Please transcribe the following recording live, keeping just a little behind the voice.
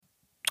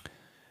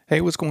Hey,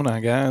 what's going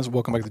on, guys?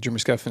 Welcome back to the Jeremy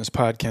Scott Fitness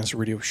Podcast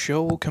Radio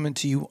Show, coming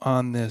to you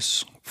on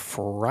this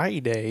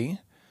Friday,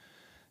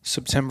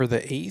 September the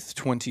 8th,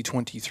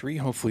 2023.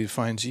 Hopefully it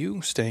finds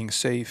you staying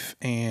safe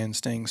and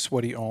staying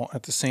sweaty all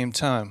at the same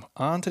time.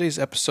 On today's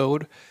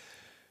episode,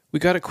 we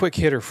got a quick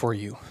hitter for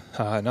you.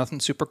 Nothing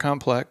super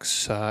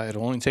complex.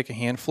 It'll only take a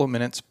handful of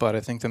minutes, but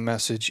I think the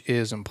message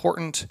is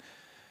important,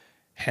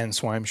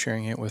 hence why I'm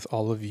sharing it with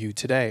all of you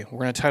today. We're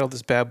going to title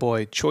this bad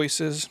boy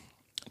Choices,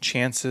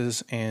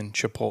 Chances, and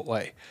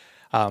Chipotle.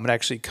 It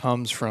actually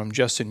comes from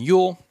Justin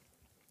Yule,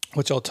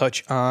 which I'll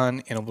touch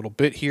on in a little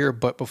bit here.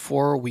 But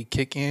before we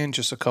kick in,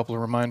 just a couple of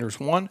reminders.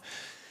 One,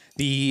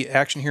 the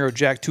Action Hero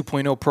Jack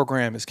 2.0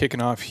 program is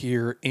kicking off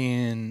here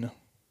in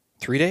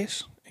 3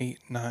 days, 8,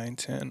 9,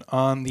 10,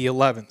 on the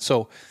 11th.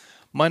 So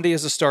Monday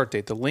is the start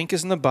date. The link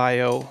is in the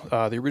bio.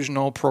 The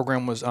original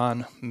program was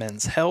on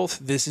men's health.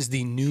 This is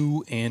the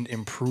new and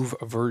improved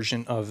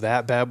version of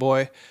that bad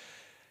boy.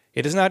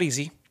 It is not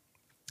easy.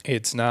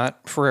 It's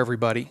not for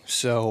everybody,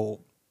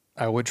 so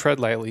I would tread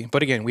lightly.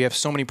 But again, we have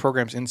so many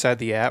programs inside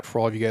the app for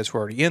all of you guys who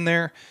are already in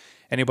there.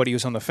 Anybody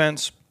who's on the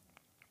fence,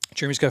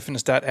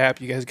 jeremyscottfitness.app,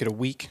 you guys get a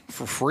week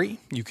for free.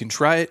 You can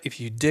try it.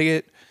 If you dig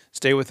it,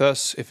 stay with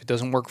us. If it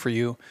doesn't work for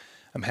you,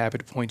 I'm happy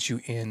to point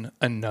you in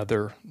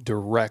another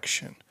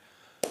direction.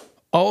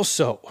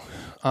 Also,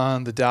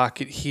 on the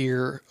docket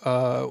here,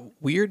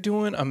 we are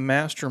doing a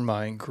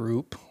mastermind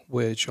group,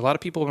 which a lot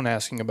of people have been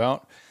asking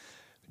about.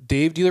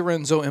 Dave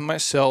DiLorenzo and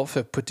myself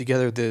have put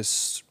together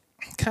this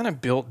kind of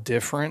built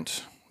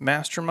different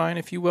mastermind,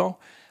 if you will.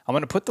 I'm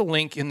going to put the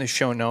link in the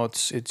show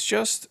notes. It's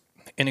just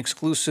an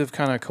exclusive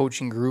kind of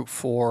coaching group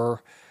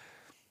for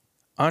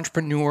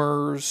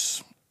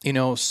entrepreneurs,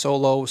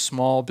 solo,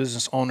 small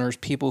business owners,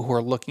 people who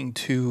are looking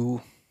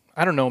to,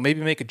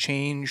 maybe make a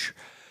change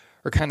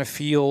or kind of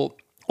feel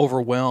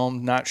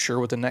overwhelmed, not sure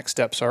what the next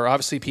steps are.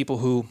 Obviously, people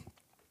who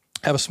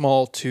have a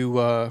small to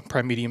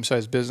probably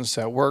medium-sized business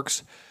that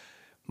works.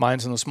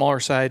 Mine's on the smaller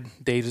side.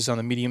 Dave's is on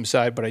the medium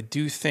side, but I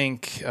do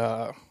think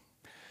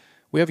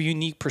we have a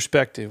unique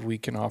perspective we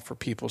can offer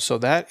people. So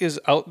that is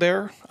out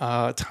there.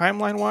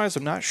 Timeline-wise,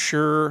 I'm not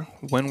sure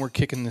when we're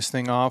kicking this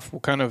thing off.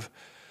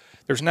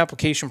 There's an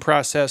application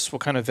process. We'll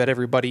kind of vet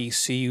everybody,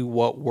 see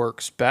what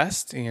works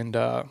best, and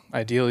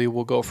ideally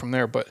we'll go from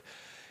there. But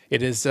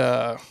it is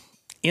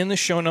in the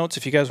show notes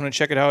if you guys want to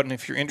check it out. And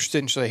if you're interested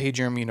and say, hey,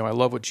 Jeremy, I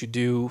love what you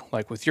do,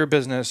 like with your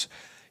business.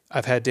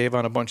 I've had Dave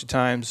on a bunch of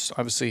times.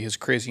 Obviously, his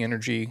crazy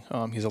energy.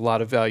 He has a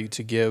lot of value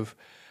to give.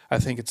 I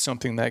think it's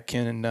something that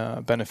can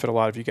benefit a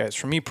lot of you guys.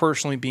 For me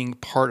personally, being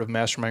part of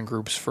mastermind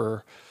groups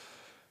for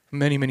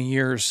many, many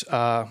years,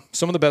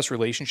 some of the best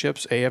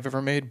relationships I've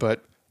ever made,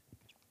 but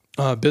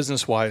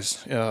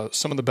business-wise,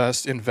 some of the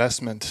best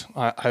investment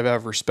I've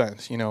ever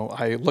spent.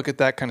 I look at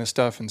that kind of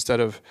stuff instead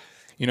of,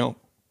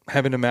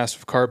 having a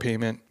massive car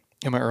payment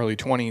in my early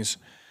 20s.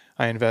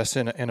 I invest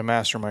in a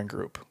mastermind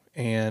group,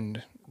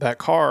 and that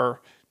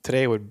car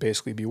today would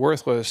basically be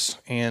worthless,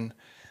 and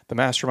the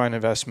mastermind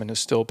investment is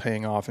still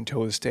paying off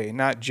until this day.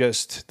 Not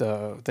just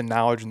the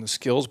knowledge and the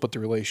skills, but the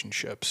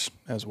relationships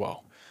as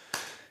well.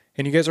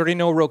 And you guys already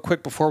know real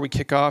quick before we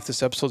kick off,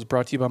 this episode is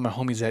brought to you by my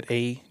homies at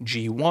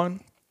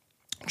AG1.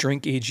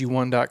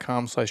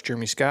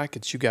 drinkag1.com/Jeremy Scott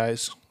gets you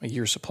guys a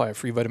year's supply of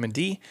free vitamin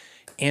D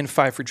and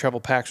 5 free travel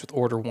packs with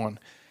order 1.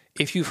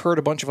 If you've heard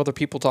a bunch of other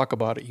people talk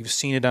about it, you've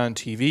seen it on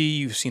TV,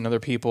 you've seen other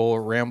people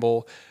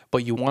ramble,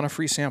 but you want a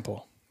free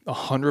sample,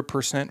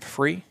 100%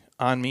 free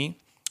on me.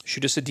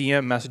 Shoot us a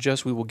DM, message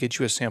us. We will get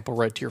you a sample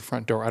right to your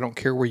front door. I don't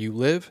care where you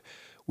live.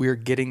 We are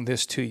getting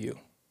this to you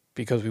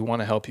because we want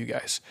to help you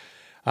guys.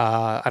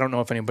 I don't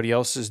know if anybody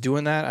else is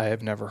doing that. I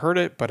have never heard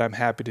it, but I'm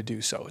happy to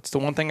do so. It's the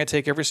one thing I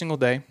take every single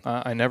day.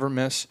 I never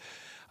miss.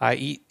 I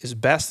eat as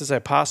best as I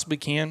possibly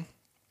can.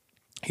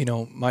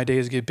 My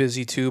days get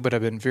busy too, but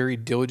I've been very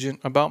diligent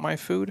about my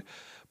food.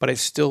 But I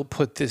still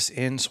put this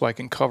in so I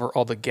can cover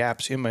all the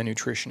gaps in my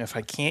nutrition. If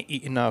I can't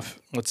eat enough,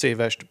 let's say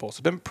vegetables.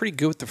 I've been pretty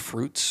good with the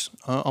fruits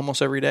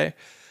almost every day,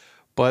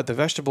 but the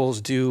vegetables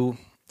do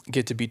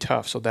get to be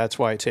tough, so that's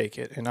why I take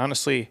it. And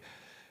honestly,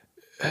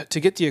 to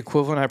get the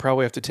equivalent, I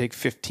probably have to take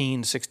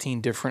 15,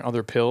 16 different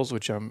other pills,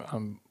 which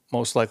I'm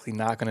most likely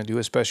not going to do,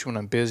 especially when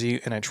I'm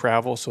busy and I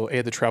travel. So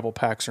the travel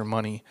packs are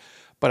money,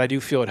 but I do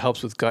feel it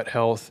helps with gut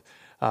health,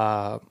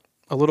 a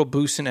little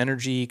boost in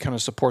energy, kind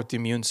of support the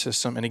immune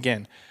system. And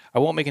again, I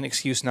won't make an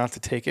excuse not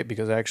to take it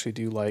because I actually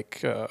do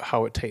like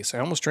how it tastes. I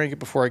almost drank it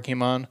before I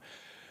came on.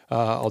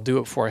 I'll do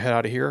it before I head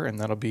out of here, and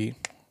that'll be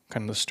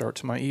kind of the start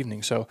to my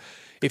evening. So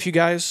if you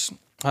guys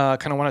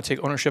kind of want to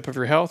take ownership of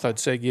your health, I'd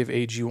say give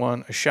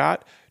AG1 a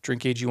shot.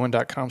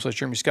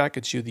 drinkag1.com/Jeremy Scott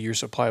gets you the year's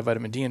supply of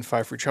vitamin D and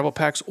 5 free travel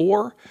packs,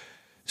 or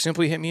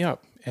simply hit me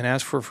up and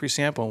ask for a free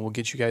sample, and we'll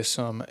get you guys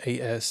some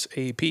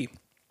ASAP.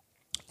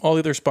 All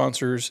the other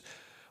sponsors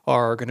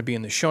are going to be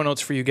in the show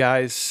notes for you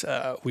guys.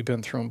 We've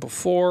been through them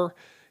before.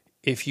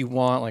 If you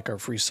want like our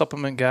free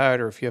supplement guide,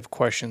 or if you have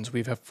questions,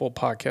 we've had full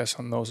podcasts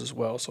on those as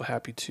well. So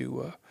happy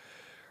to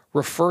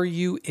refer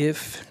you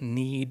if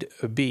need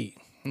be.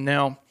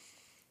 Now,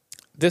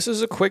 this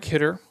is a quick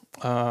hitter.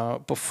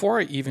 Before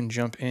I even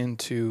jump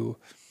into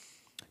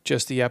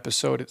just the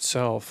episode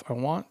itself, I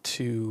want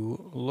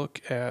to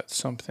look at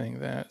something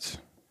that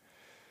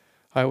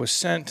I was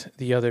sent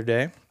the other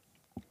day.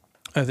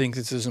 I think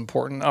this is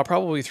important. I'll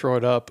probably throw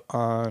it up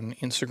on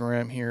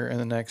Instagram here in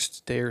the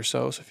next day or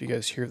so. So if you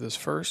guys hear this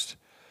first,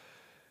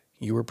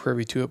 you were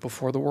privy to it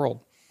before the world.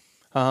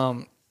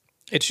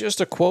 It's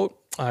just a quote.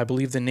 I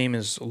believe the name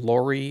is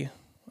Lori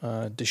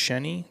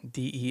Deschene,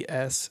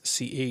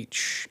 Deschene.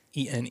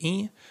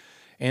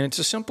 And it's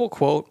a simple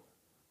quote.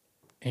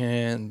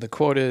 And the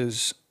quote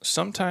is,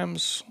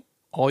 sometimes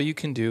all you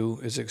can do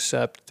is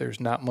accept there's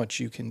not much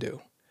you can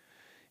do.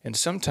 And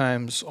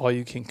sometimes all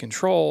you can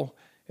control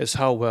is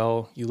how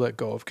well you let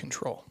go of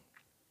control.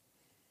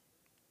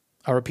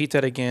 I'll repeat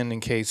that again in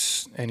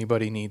case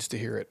anybody needs to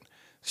hear it.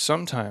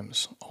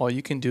 Sometimes all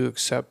you can do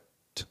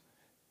accept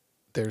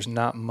there's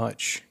not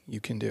much you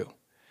can do.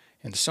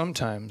 And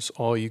sometimes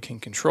all you can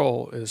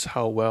control is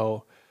how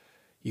well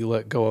you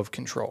let go of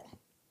control.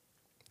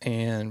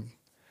 And,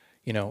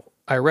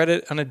 I read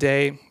it on a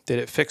day. Did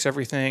it fix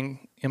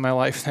everything in my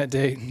life that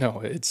day?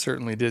 No, it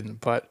certainly didn't.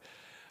 But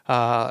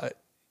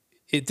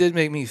it did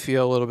make me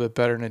feel a little bit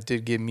better, and it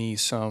did give me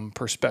some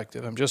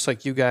perspective. I'm just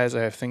like you guys.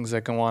 I have things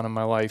that go on in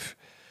my life.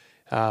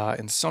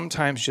 And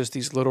sometimes just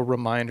these little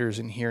reminders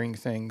and hearing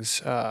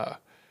things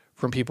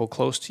from people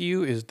close to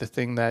you is the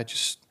thing that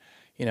just,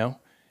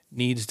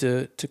 needs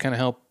to kind of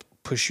help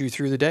push you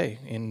through the day.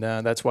 And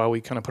that's why we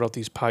kind of put out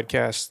these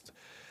podcasts,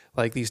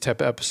 like these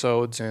type of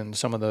episodes and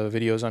some of the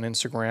videos on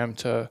Instagram,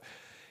 to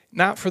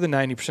not for the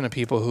 90% of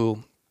people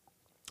who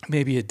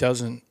maybe it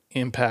doesn't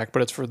impact,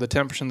 but it's for the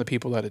 10% of the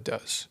people that it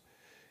does.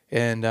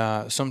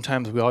 And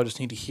sometimes we all just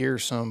need to hear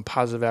some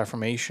positive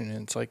affirmation.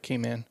 And it's like, hey,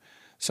 man,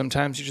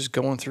 sometimes you're just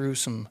going through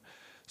some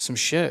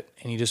shit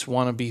and you just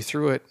want to be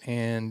through it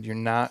and you're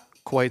not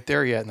quite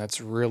there yet. And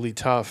that's really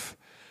tough.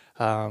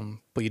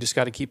 But you just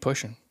got to keep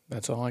pushing.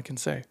 That's all I can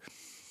say.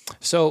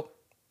 So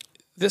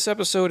this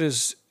episode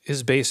is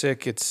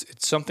basic. It's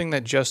something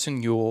that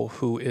Justin Ewell,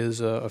 who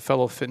is a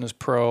fellow fitness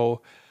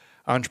pro,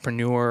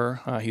 entrepreneur,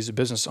 he's a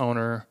business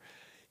owner.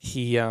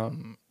 He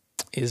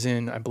is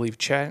in, I believe,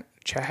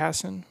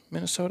 Chanhassen,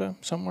 Minnesota,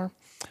 somewhere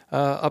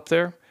up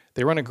there.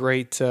 They run a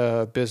great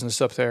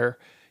business up there.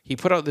 He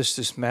put out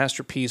this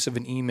masterpiece of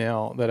an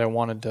email that I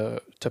wanted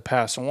to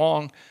pass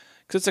along,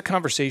 because it's a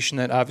conversation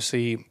that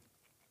obviously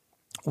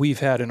we've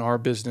had in our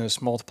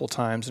business multiple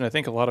times, and I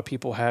think a lot of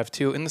people have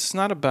too. And this is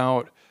not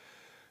about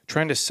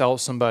trying to sell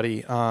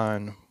somebody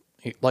on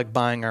like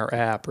buying our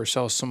app, or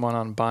sell someone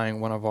on buying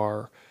one of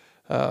our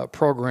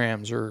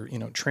programs, or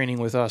training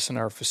with us in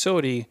our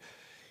facility.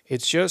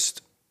 It's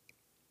just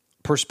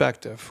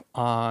perspective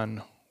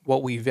on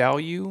what we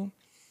value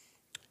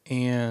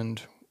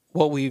and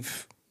what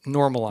we've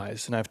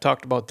normalized. And I've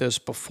talked about this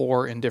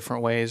before in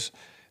different ways.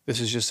 This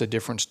is just a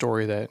different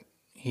story that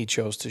he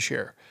chose to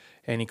share.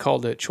 And he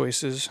called it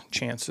Choices,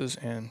 Chances,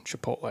 and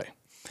Chipotle.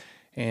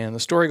 And the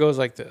story goes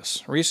like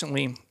this.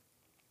 Recently,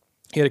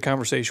 he had a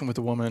conversation with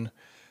a woman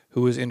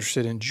who was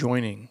interested in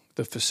joining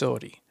the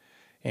facility.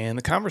 And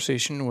the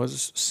conversation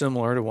was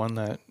similar to one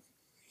that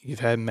you've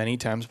had many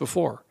times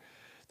before.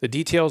 The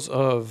details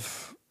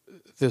of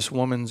this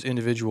woman's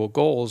individual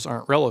goals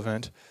aren't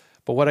relevant,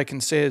 but what I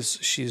can say is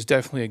she's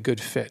definitely a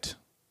good fit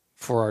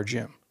for our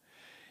gym.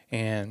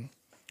 And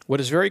what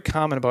is very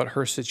common about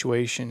her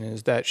situation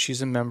is that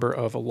she's a member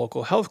of a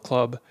local health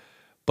club,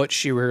 but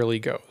she rarely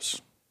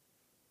goes.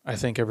 I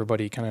think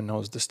everybody kind of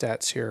knows the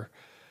stats here.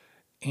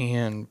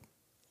 And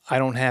I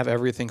don't have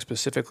everything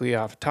specifically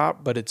off the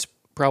top, but it's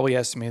probably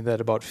estimated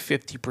that about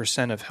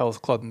 50% of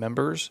health club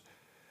members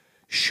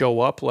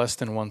show up less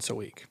than once a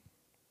week.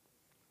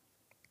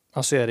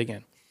 I'll say that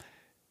again.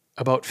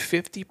 About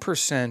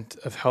 50%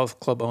 of health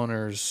club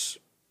owners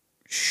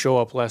show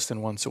up less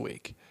than once a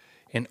week,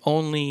 and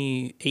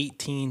only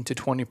 18 to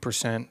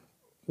 20%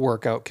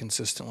 work out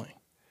consistently.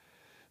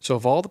 So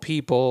of all the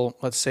people,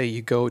 let's say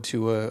you go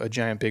to a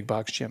giant big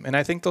box gym, and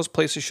I think those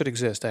places should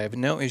exist. I have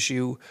no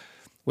issue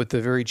with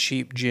the very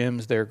cheap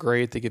gyms. They're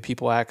great. They give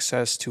people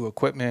access to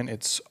equipment.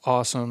 It's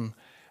awesome.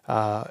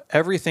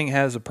 Everything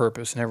has a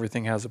purpose and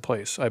everything has a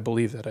place. I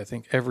believe that. I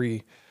think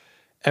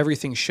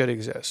everything should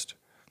exist.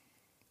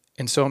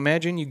 And so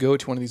imagine you go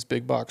to one of these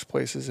big box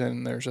places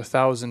and there's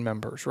 1,000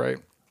 members, right?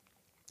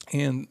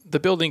 And the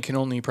building can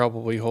only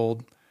probably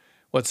hold,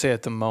 let's say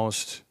at the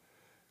most,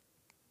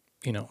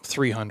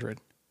 300.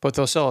 But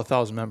they'll sell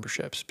 1,000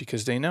 memberships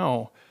because they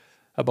know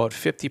about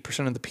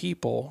 50% of the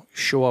people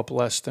show up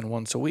less than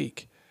once a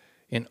week.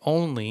 And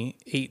only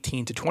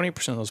 18 to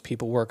 20% of those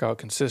people work out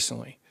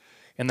consistently.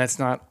 And that's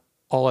not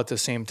all at the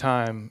same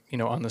time,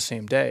 on the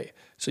same day.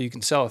 So you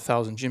can sell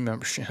 1,000 gym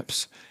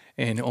memberships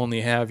and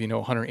only have,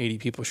 180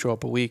 people show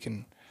up a week,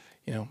 and,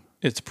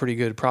 it's a pretty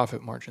good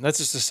profit margin. That's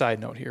just a side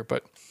note here.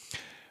 But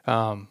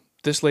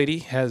this lady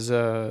has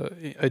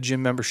a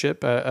gym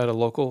membership at a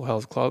local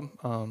health club,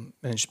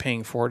 and she's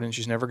paying for it, and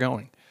she's never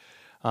going.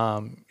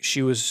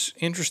 She was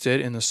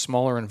interested in the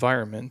smaller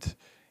environment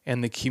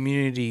and the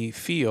community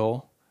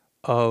feel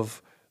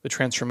of the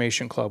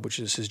Transformation Club, which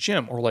is his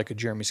gym, or like a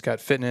Jeremy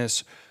Scott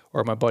Fitness,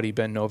 or my buddy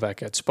Ben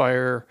Novak at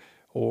Spire,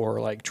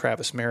 or like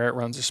Travis Merritt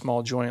runs a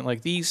small joint,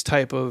 like these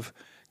type of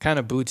kind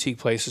of boutique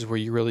places where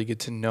you really get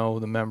to know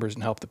the members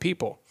and help the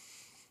people.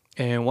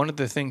 And one of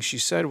the things she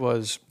said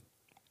was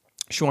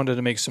she wanted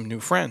to make some new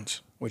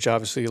friends, which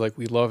obviously, like,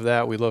 we love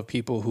that. We love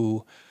people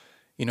who,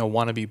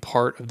 want to be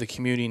part of the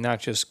community, not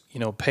just,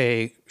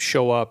 pay,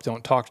 show up,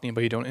 don't talk to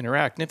anybody, don't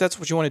interact. And if that's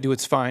what you want to do,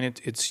 it's fine.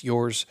 It's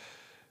yours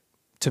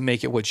to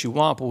make it what you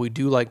want. But we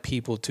do like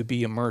people to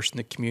be immersed in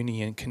the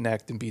community and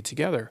connect and be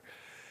together.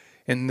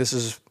 And this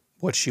is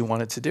what she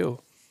wanted to do.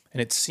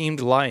 And it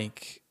seemed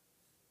like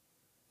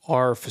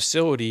our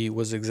facility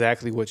was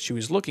exactly what she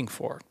was looking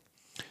for.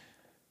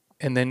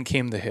 And then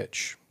came the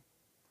hitch.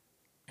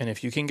 And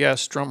if you can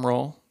guess, drum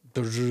roll,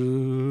 that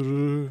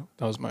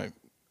was my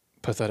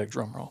pathetic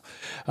drum roll,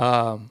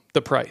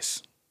 the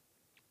price.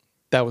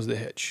 That was the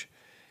hitch.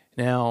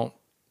 Now,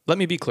 let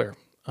me be clear.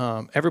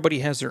 Everybody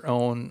has their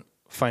own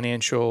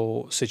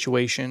financial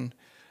situation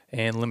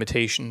and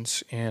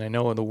limitations. And I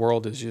know the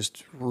world is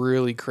just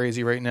really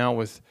crazy right now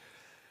with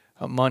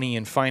money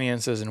and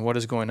finances and what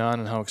is going on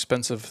and how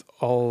expensive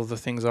all of the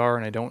things are.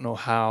 And I don't know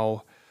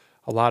how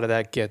a lot of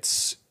that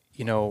gets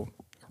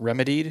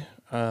remedied.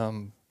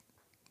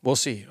 We'll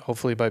see,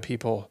 hopefully by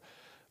people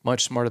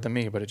much smarter than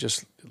me, but it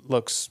just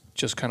looks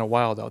just kind of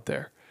wild out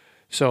there.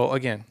 So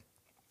again,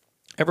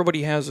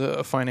 everybody has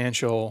a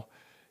financial,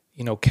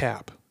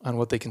 cap on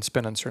what they can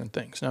spend on certain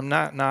things. And I'm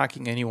not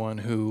knocking anyone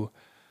who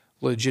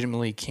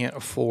legitimately can't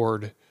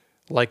afford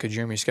like a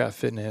Jeremy Scott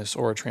Fitness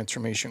or a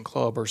Transformation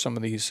Club or some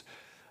of these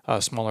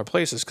smaller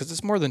places, because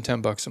it's more than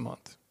 $10 a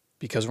month,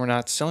 because we're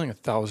not selling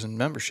 1,000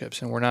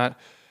 memberships and we're not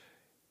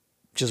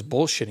just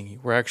bullshitting you.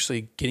 We're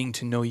actually getting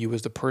to know you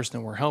as the person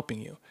and we're helping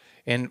you.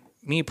 And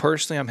me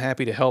personally, I'm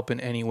happy to help in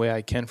any way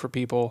I can for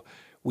people.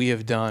 We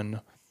have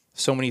done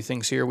so many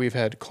things here. We've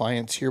had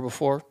clients here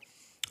before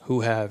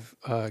who have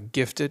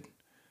gifted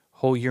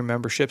whole year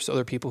memberships to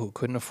other people who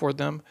couldn't afford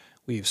them.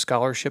 We have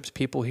scholarships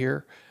people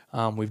here.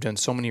 We've done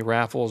so many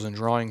raffles and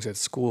drawings at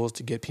schools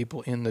to get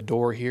people in the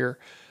door here.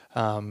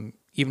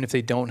 Even if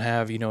they don't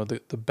have,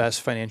 the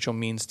best financial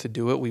means to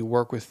do it, we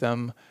work with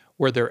them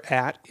where they're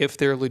at if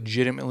they're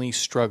legitimately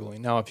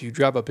struggling. Now, if you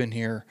drive up in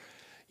here,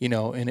 in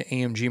an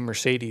AMG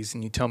Mercedes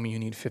and you tell me you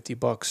need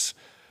 $50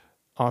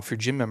 off your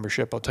gym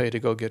membership, I'll tell you to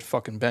go get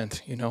fucking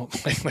bent,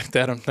 like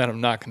that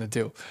I'm not going to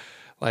do.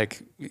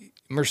 Like,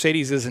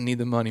 Mercedes doesn't need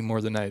the money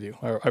more than I do.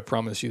 I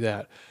promise you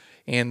that.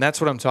 And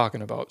that's what I'm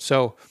talking about.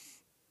 So,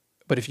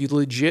 but if you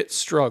legit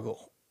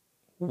struggle,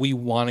 we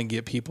want to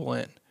get people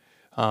in.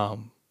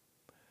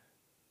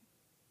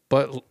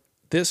 But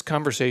this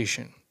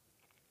conversation,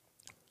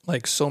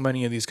 like so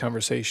many of these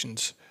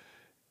conversations,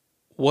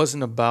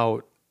 wasn't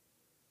about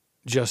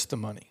just the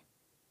money.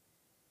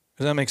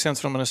 Does that make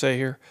sense what I'm going to say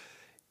here?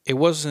 It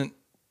wasn't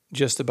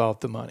just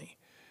about the money.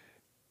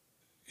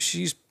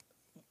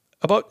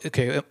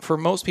 For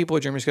most people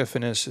at Jeremy Scott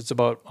Fitness, it's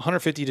about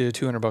 $150 to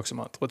 $200 a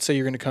month. Let's say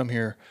you're going to come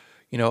here,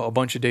 a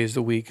bunch of days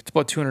a week. It's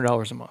about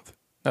 $200 a month.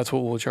 That's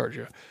what we'll charge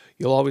you.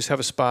 You'll always have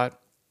a spot.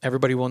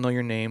 Everybody will know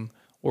your name.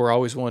 We're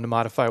always willing to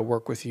modify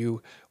work with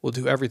you. We'll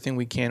do everything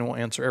we can. We'll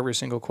answer every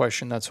single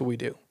question. That's what we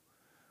do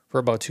for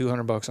about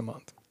 $200 a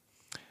month.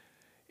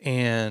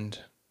 And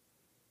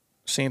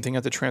same thing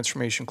at the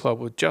Transformation Club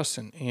with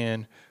Justin.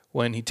 And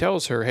when he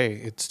tells her, hey,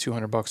 it's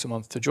 $200 a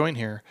month to join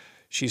here,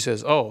 she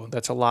says, oh,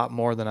 that's a lot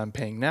more than I'm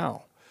paying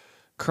now.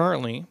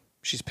 Currently,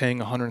 she's paying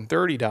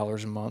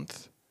 $130 a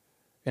month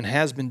and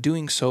has been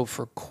doing so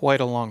for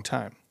quite a long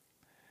time.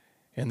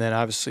 And then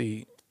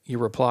obviously you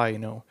reply,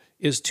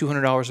 is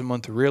 $200 a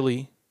month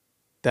really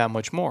that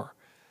much more?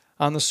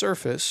 On the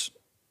surface,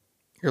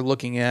 you're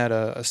looking at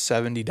a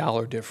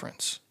 $70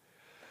 difference.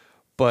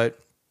 But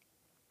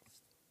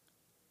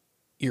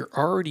you're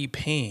already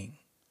paying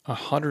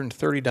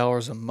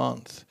 $130 a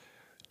month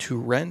to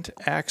rent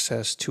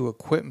access to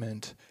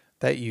equipment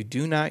that you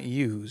do not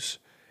use,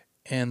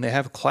 and they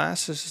have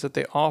classes that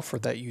they offer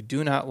that you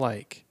do not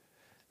like.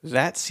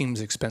 That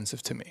seems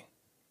expensive to me.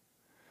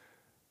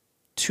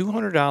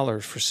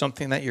 $200 for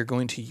something that you're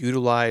going to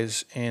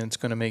utilize and it's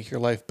going to make your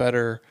life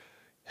better,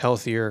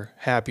 healthier,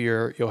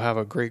 happier. You'll have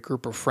a great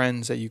group of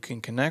friends that you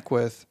can connect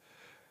with,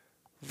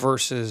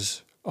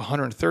 versus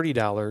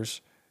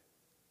 $130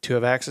 to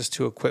have access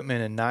to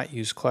equipment and not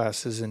use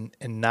classes and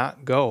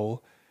not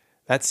go.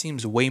 That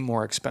seems way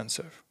more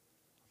expensive.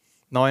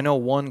 Now, I know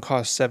one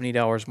costs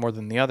 $70 more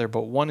than the other,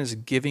 but one is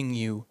giving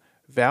you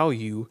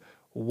value.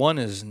 One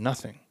is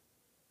nothing.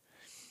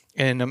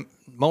 And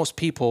most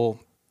people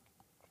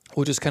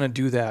will just kind of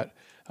do that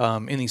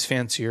in these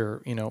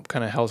fancier,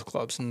 kind of health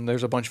clubs. And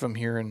there's a bunch of them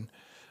here in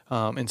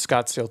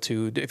Scottsdale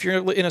too. If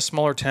you're in a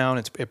smaller town,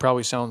 it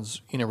probably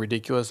sounds,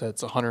 ridiculous that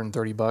it's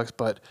 $130,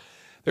 but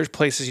there's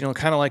places,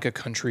 kind of like a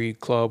country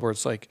club where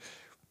it's like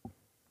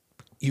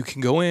you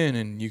can go in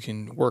and you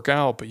can work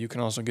out, but you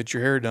can also get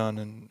your hair done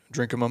and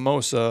drink a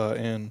mimosa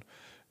and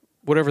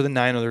whatever the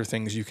 9 other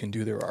things you can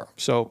do there are.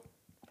 So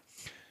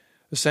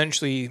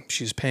essentially,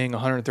 she's paying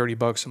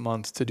 $130 a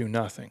month to do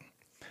nothing.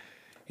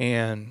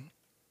 And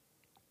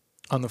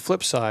on the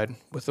flip side,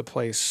 with a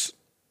place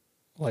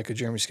like a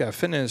Jeremy Scott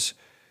Fitness,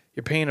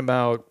 You're paying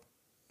about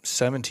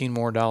 $17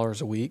 more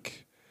a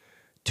week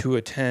to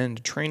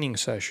attend training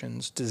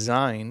sessions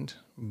designed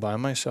by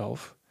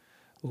myself,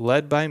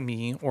 led by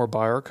me or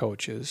by our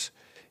coaches,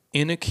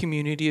 in a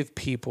community of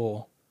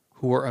people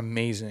who are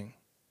amazing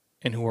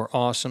and who are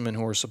awesome and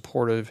who are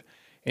supportive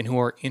and who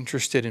are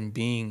interested in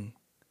being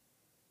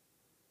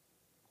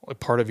a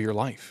part of your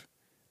life.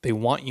 They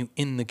want you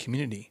in the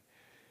community.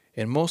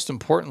 And most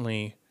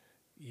importantly,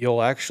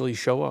 you'll actually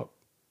show up.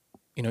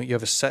 You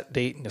have a set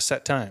date and a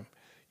set time.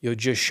 You'll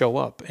just show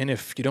up. And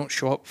if you don't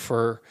show up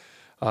for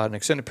an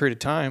extended period of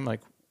time,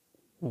 like,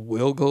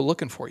 we'll go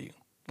looking for you.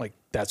 Like,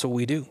 that's what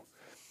we do.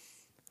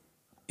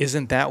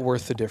 Isn't that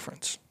worth the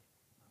difference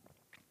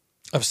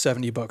of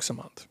 $70 a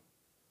month?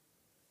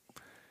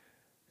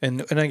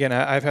 And again,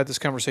 I've had this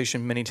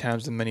conversation many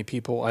times with many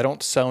people. I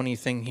don't sell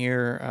anything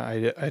here.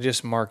 I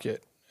just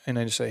market. And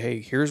I just say,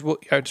 hey,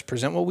 I just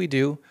present what we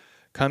do.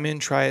 Come in,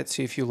 try it,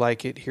 see if you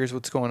like it. Here's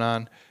what's going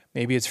on.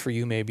 Maybe it's for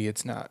you, maybe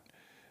it's not.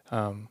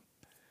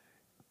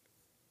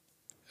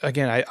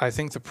 Again, I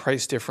think the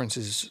price difference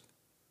is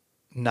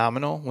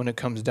nominal when it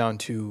comes down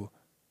to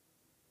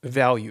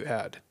value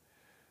add.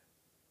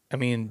 I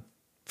mean,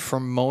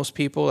 for most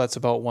people, that's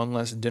about one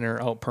less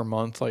dinner out per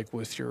month, like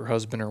with your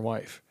husband or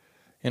wife.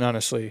 And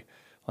honestly,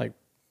 like,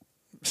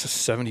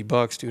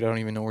 $70, dude, I don't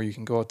even know where you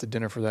can go out to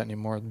dinner for that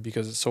anymore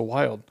because it's so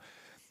wild.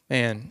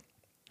 And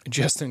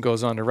Justin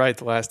goes on to write,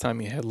 the last time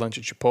he had lunch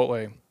at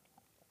Chipotle,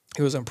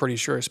 I'm pretty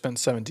sure I spent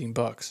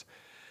 $17.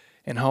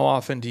 And how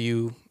often do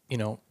you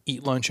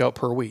eat lunch out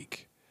per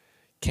week?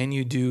 Can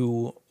you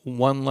do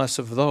one less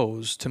of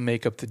those to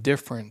make up the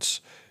difference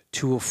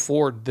to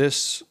afford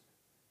this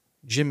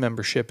gym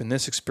membership and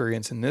this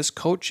experience and this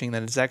coaching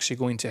that is actually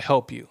going to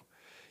help you?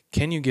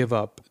 Can you give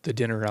up the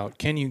dinner out?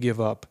 Can you give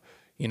up,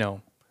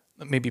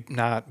 maybe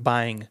not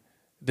buying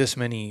this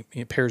many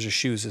pairs of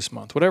shoes this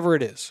month? Whatever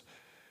it is,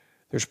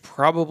 there's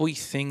probably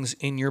things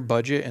in your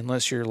budget,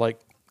 unless you're like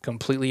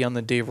completely on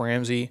the Dave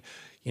Ramsey,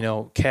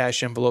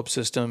 cash envelope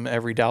system.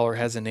 Every dollar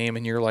has a name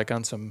and you're like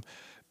on some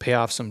pay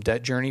off some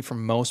debt journey. For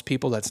most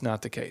people, that's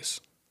not the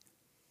case.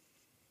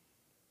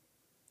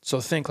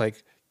 So think,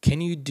 like, can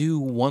you do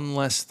one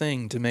less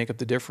thing to make up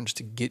the difference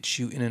to get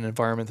you in an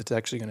environment that's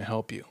actually going to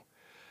help you?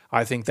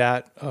 I think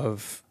that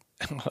of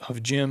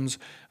gyms.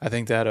 I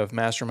think that of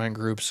mastermind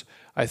groups.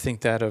 I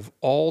think that of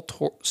all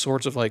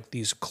sorts of like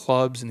these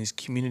clubs and these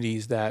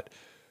communities that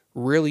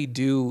really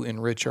do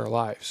enrich our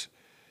lives.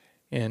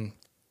 And,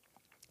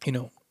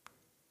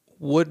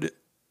 would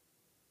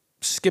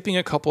skipping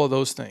a couple of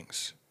those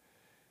things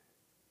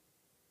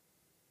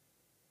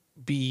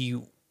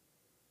be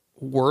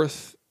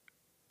worth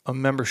a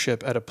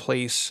membership at a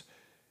place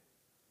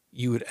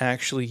you would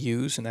actually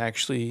use and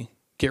actually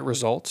get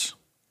results?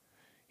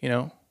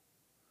 And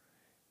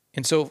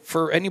so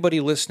for anybody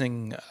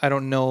listening, I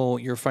don't know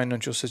your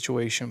financial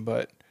situation,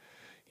 but,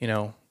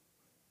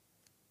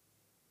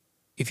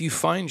 if you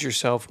find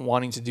yourself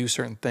wanting to do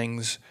certain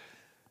things,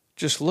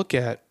 just look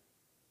at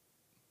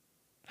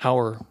how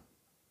we're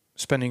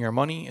spending our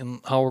money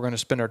and how we're going to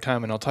spend our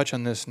time. And I'll touch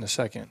on this in a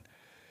second.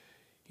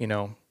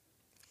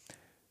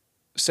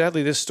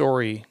 Sadly, this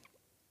story,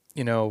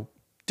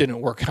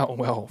 didn't work out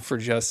well for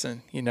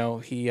Justin.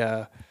 He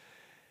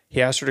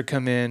asked her to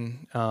come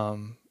in,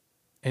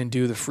 and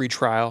do the free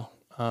trial,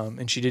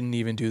 and she didn't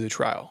even do the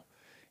trial.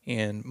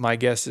 And my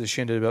guess is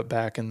she ended up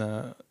back in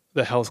the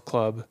health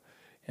club,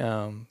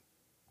 and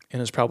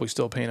is probably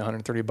still paying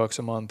 $130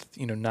 a month,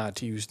 not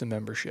to use the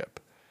membership.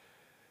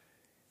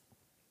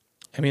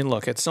 I mean,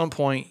 look, at some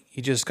point,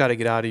 you just got to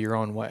get out of your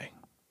own way,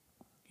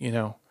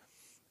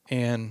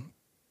 and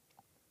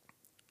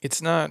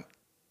it's not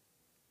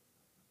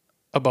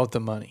about the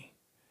money.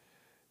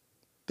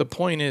 The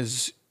point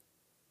is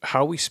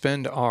how we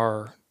spend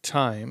our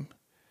time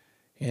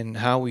and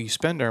how we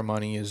spend our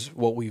money is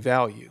what we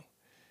value.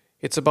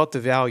 It's about the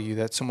value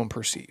that someone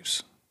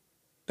perceives.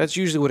 That's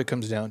usually what it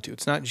comes down to.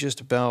 It's not just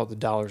about the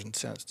dollars and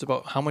cents. It's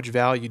about how much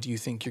value do you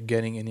think you're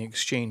getting in the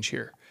exchange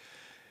here.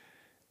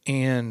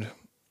 And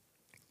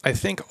I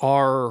think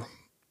our,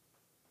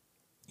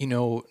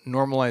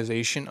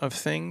 normalization of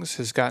things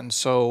has gotten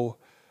so,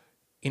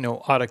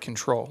 out of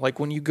control. Like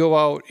when you go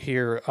out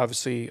here,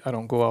 obviously I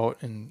don't go out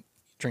and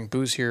drink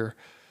booze here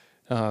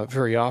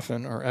very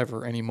often or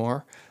ever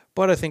anymore.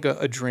 But I think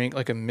a drink,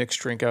 like a mixed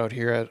drink out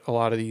here at a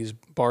lot of these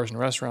bars and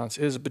restaurants,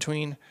 is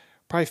between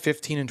probably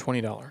 $15 and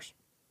 $20.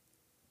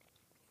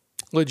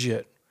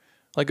 Legit.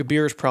 Like a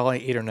beer is probably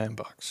 $8 or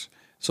 $9.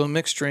 So a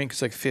mixed drink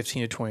is like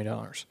 $15 to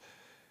 $20.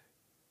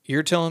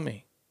 You're telling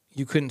me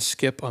you couldn't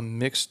skip a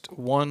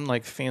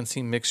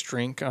fancy mixed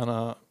drink on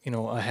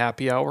a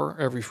happy hour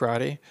every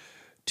Friday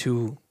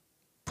to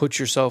put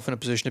yourself in a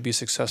position to be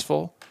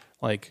successful?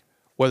 Like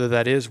whether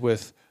that is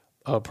with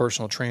a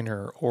personal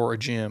trainer or a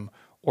gym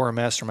or a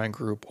mastermind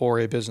group or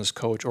a business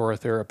coach or a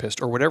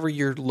therapist or whatever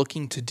you're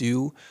looking to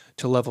do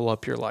to level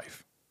up your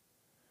life.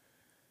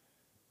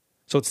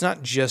 So it's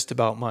not just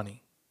about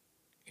money.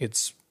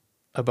 It's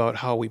about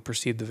how we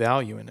perceive the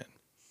value in it.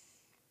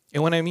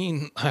 And when I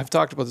mean, I've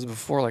talked about this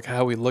before, like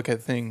how we look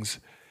at things,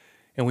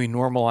 and we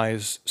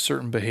normalize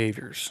certain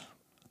behaviors,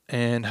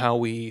 and how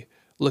we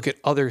look at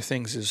other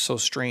things is so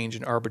strange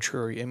and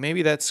arbitrary. And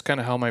maybe that's kind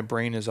of how my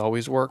brain has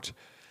always worked.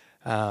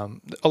 A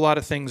lot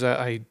of things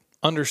I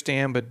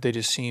understand, but they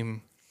just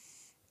seem,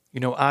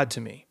 odd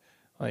to me.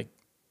 Like,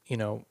 you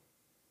know,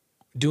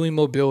 doing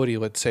mobility,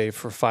 let's say,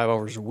 for 5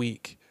 hours a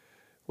week,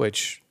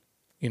 which,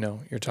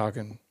 you're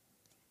talking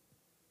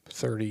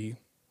 30,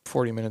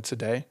 40 minutes a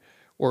day.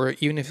 Or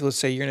even if, let's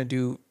say, you're going to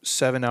do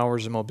 7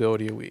 hours of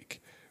mobility a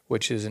week,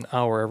 which is an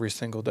hour every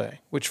single day,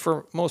 which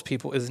for most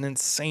people is an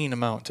insane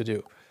amount to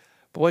do.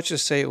 But let's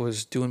just say it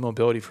was doing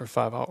mobility for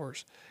 5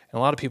 hours. And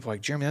a lot of people are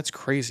like, Jeremy, that's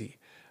crazy.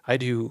 I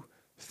do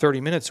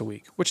 30 minutes a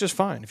week, which is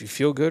fine. If you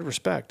feel good,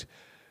 respect.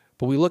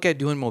 But we look at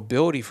doing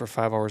mobility for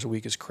 5 hours a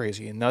week as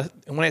crazy. And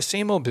when I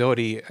say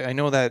mobility, I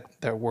know that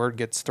that word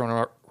gets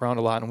thrown around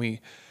a lot and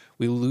we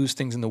lose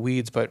things in the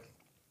weeds, but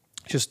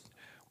just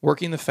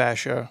working the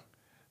fascia,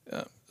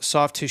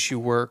 soft tissue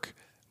work,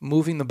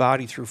 moving the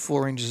body through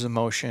full ranges of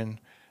motion,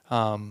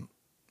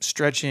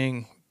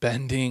 stretching,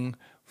 bending,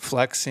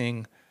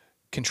 flexing,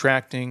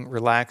 contracting,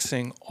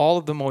 relaxing, all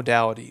of the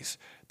modalities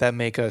that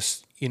make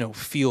us,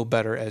 feel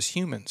better as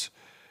humans.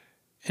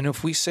 And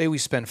if we say we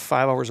spend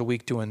 5 hours a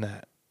week doing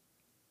that,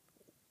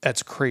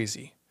 that's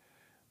crazy.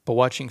 But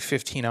watching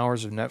 15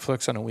 hours of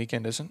Netflix on a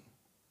weekend isn't?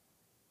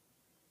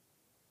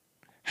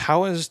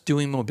 How is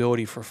doing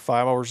mobility for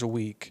 5 hours a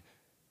week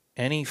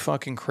any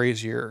fucking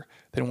crazier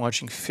than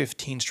watching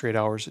 15 straight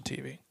hours of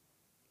TV? You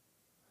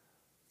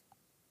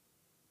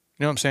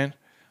know what I'm saying?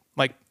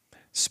 Like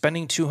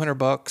spending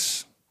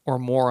 $200 or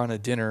more on a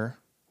dinner,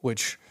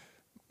 which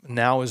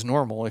now is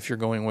normal if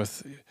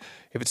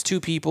if it's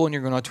two people and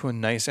you're going out to a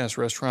nice ass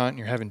restaurant and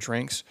you're having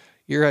drinks,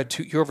 you're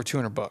over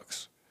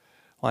 $200.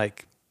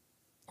 Like,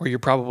 or you're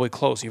probably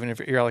close, even if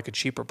you're at like a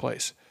cheaper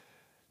place.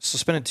 So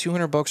spending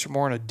 $200 or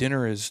more on a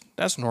dinner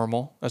that's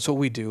normal. That's what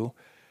we do.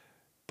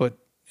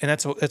 And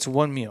that's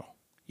one meal.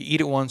 You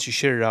eat it once, you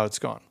shit it out, it's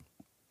gone.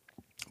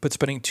 But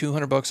spending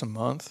 $200 a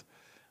month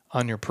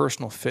on your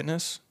personal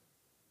fitness,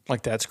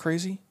 like that's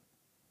crazy.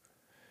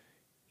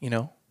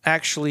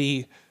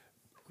 Actually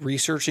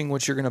researching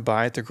what you're going to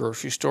buy at the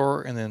grocery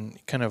store and then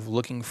kind of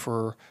looking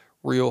for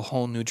real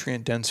whole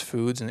nutrient dense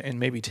foods and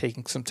maybe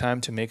taking some time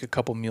to make a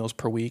couple meals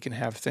per week and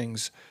have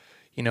things,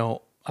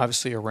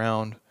 obviously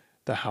around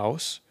the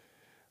house.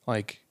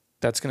 Like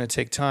that's going to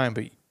take time,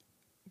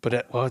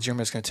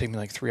 Jeremy, it's going to take me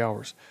like 3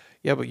 hours.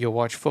 Yeah, but you'll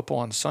watch football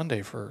on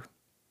Sunday for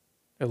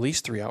at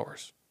least 3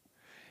 hours.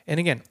 And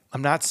again,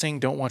 I'm not saying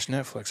don't watch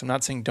Netflix. I'm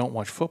not saying don't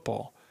watch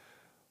football.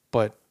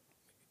 But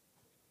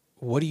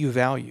what do you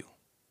value?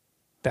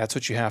 That's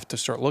what you have to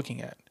start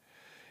looking at.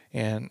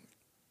 And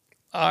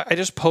I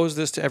just pose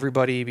this to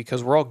everybody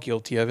because we're all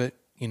guilty of it.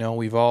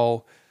 We've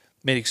all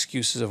made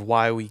excuses of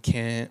why we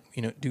can't,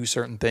 do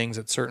certain things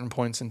at certain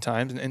points in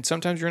time. And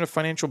sometimes you're in a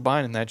financial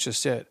bind and that's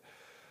just it.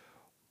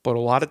 But a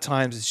lot of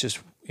times it's just,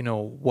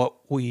 what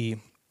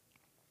we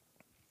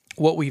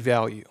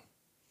value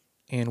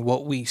and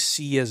what we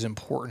see as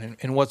important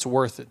and what's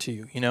worth it to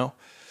you,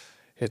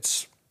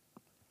 It's,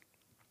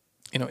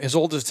 as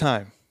old as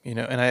time,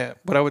 and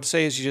what I would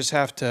say is you just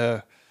have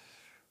to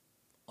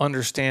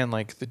understand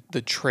like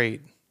the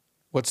trade.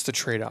 What's the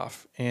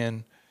trade-off?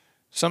 And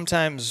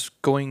sometimes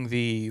going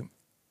the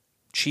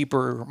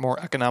cheaper, more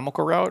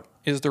economical route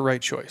is the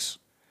right choice,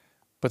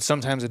 but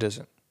sometimes it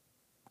isn't.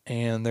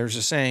 And there's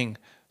a saying,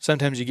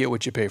 sometimes you get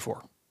what you pay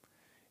for.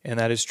 And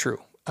that is true.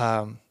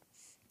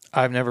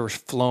 I've never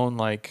flown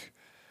like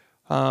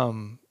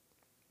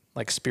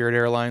Spirit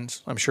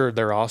Airlines. I'm sure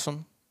they're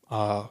awesome.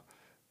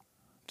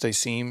 They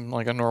seem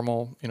like a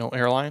normal,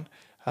 airline.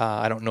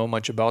 I don't know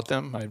much about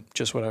them.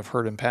 Just what I've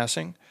heard in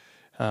passing.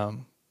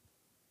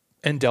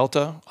 And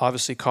Delta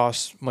obviously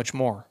costs much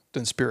more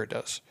than Spirit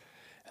does.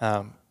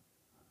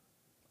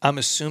 I'm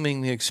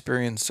assuming the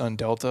experience on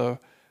Delta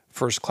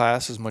first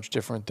class is much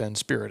different than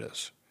Spirit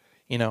is.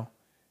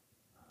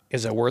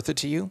 Is that worth it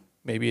to you?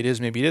 Maybe it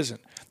is, maybe it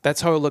isn't.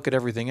 That's how I look at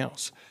everything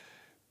else.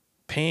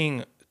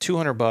 Paying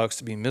 $200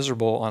 to be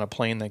miserable on a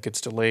plane that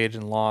gets delayed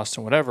and lost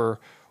and whatever,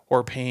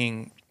 or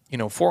paying,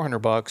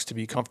 $400 to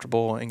be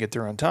comfortable and get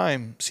there on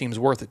time seems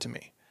worth it to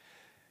me.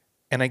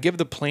 And I give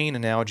the plane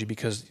analogy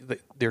because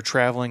they're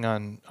traveling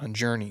on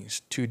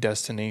journeys to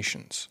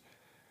destinations.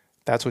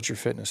 That's what your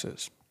fitness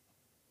is.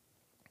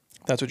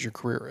 That's what your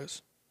career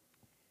is.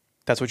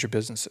 That's what your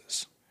business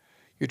is.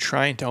 You're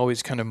trying to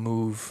always kind of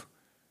move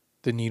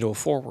the needle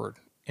forward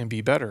and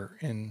be better.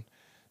 And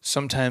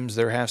sometimes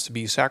there has to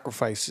be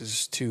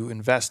sacrifices to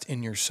invest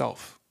in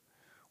yourself,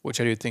 which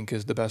I do think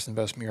is the best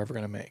investment you're ever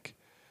going to make.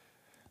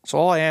 So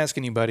all I ask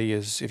anybody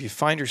is if you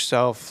find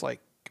yourself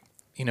like,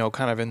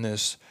 kind of in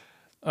this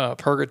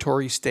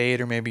purgatory state,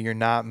 or maybe you're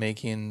not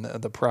making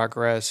the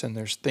progress and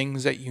there's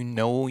things that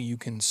you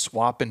can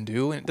swap and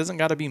do, and it doesn't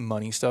got to be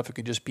money stuff. It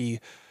could just be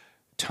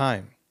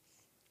time.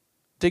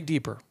 Dig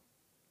deeper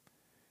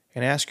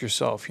and ask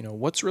yourself,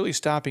 what's really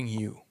stopping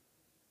you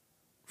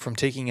from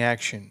taking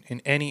action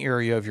in any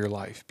area of your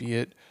life, be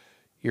it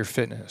your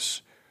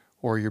fitness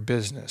or your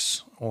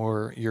business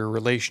or your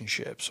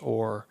relationships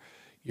or,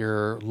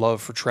 your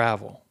love for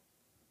travel?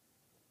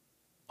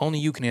 Only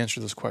you can answer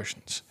those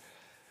questions.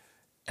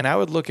 And I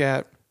would look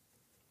at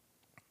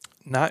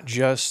not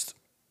just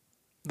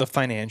the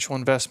financial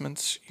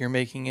investments you're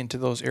making into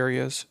those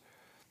areas,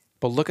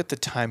 but look at the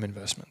time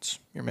investments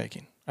you're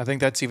making. I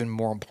think that's even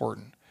more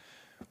important.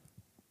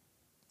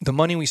 The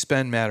money we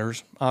spend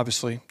matters,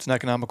 obviously. It's an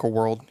economical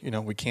world.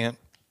 We can't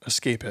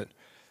escape it.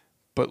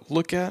 But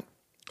look at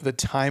the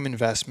time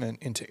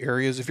investment into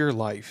areas of your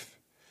life.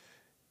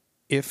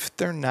 If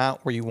they're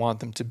not where you want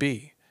them to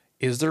be,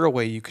 is there a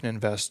way you can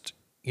invest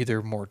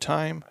either more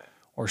time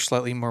or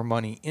slightly more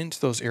money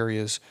into those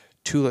areas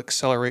to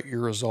accelerate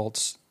your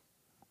results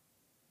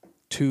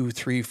 2,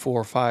 3,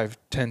 4, 5,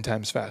 10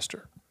 times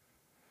faster?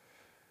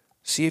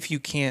 See if you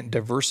can't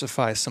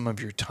diversify some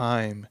of your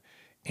time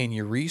and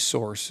your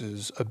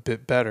resources a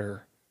bit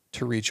better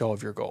to reach all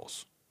of your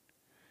goals.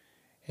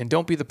 And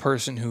don't be the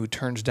person who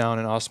turns down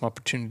an awesome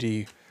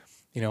opportunity,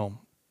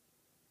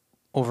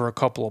 over a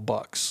couple of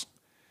bucks.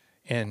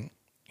 And,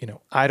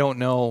 I don't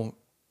know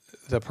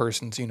the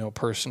person's,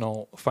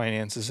 personal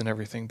finances and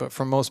everything, but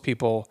for most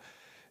people,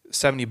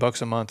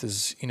 $70 a month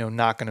is,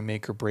 not going to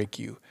make or break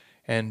you.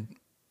 And,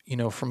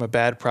 from a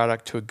bad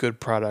product to a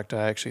good product,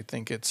 I actually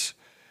think it's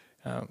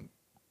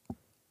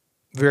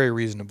very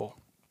reasonable.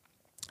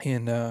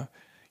 And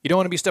you don't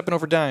want to be stepping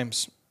over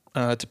dimes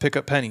to pick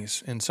up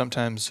pennies. And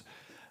sometimes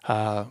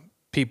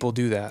people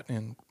do that.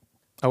 And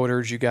I would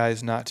urge you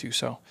guys not to.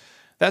 So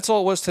that's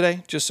all it was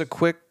today. Just a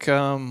quick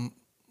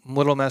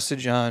little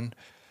message on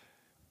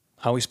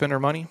how we spend our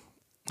money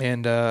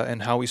and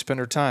how we spend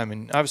our time.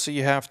 And obviously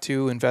you have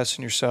to invest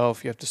in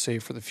yourself. You have to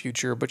save for the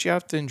future, but you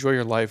have to enjoy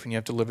your life and you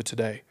have to live it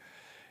today.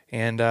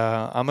 And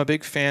I'm a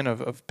big fan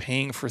of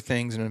paying for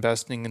things and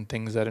investing in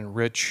things that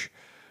enrich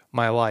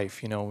my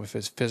life, if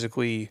it's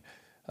physically,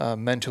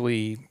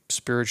 mentally,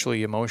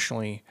 spiritually,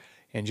 emotionally,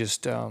 and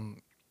just,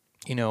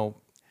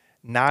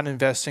 not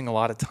investing a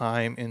lot of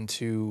time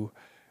into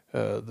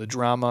the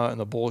drama and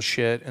the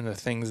bullshit and the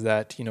things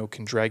that,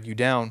 can drag you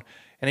down.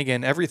 And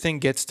again, everything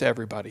gets to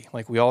everybody.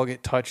 Like, we all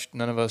get touched.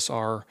 None of us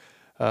are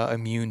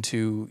immune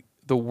to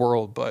the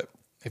world. But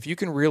if you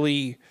can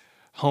really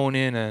hone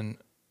in on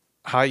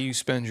how you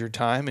spend your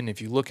time, and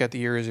if you look at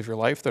the areas of your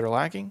life that are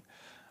lacking,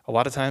 a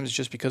lot of times it's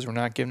just because we're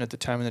not giving it the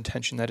time and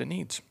attention that it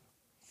needs.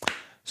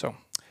 So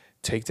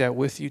take that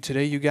with you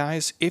today, you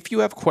guys. If you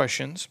have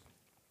questions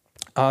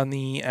on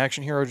the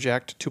Action Hero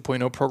Jacked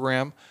 2.0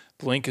 program,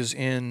 the link is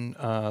in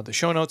the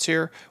show notes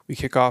here. We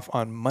kick off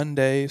on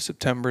Monday,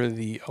 September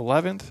the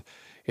 11th.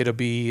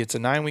 It's a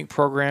 9-week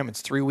program.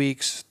 It's 3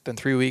 weeks, then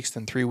 3 weeks,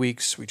 then 3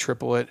 weeks. We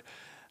triple it.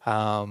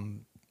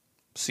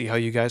 See how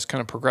you guys kind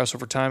of progress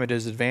over time. It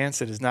is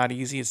advanced. It is not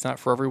easy. It's not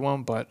for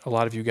everyone, but a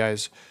lot of you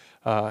guys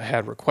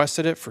had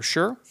requested it for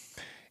sure.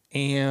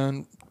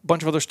 And a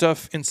bunch of other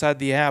stuff inside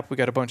the app. We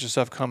got a bunch of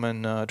stuff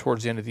coming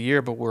towards the end of the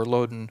year, but we're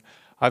loading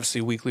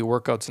obviously weekly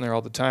workouts in there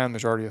all the time.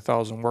 There's already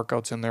 1,000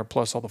 workouts in there,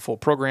 plus all the full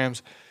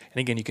programs. And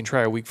again, you can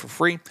try a week for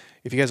free.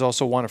 If you guys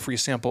also want a free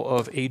sample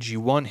of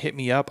AG1, hit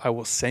me up. I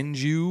will send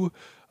you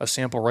a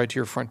sample right to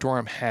your front door.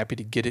 I'm happy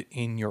to get it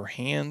in your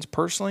hands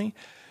personally.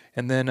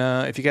 And then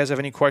if you guys have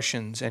any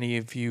questions, any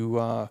of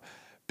you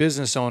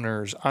business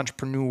owners,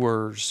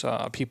 entrepreneurs,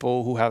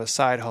 people who have a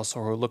side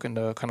hustle or are looking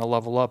to kind of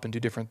level up and do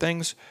different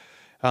things,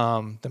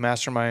 the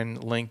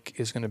mastermind link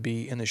is going to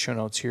be in the show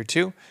notes here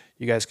too.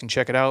 You guys can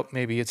check it out.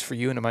 Maybe it's for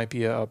you and it might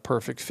be a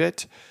perfect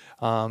fit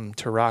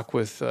to rock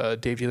with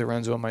Dave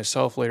DiLorenzo and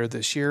myself later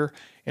this year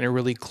in a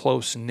really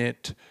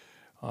close-knit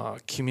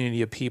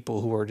community of people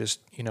who are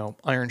just,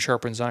 iron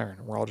sharpens iron.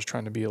 We're all just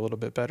trying to be a little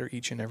bit better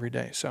each and every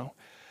day. So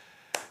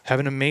have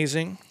an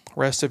amazing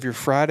rest of your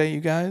Friday,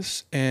 you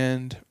guys.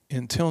 And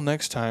until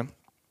next time,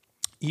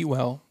 eat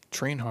well,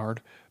 train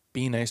hard,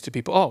 be nice to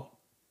people. Oh,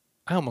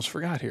 I almost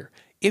forgot here.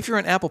 If you're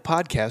on Apple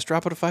Podcasts,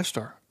 drop it a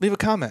 5-star. Leave a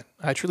comment.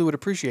 I truly would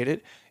appreciate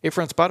it. If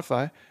you're on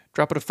Spotify,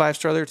 drop it a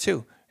 5-star there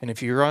too. And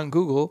if you're on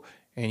Google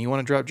and you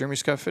want to drop Jeremy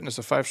Scott Fitness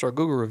a 5-star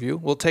Google review,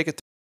 we'll take it there.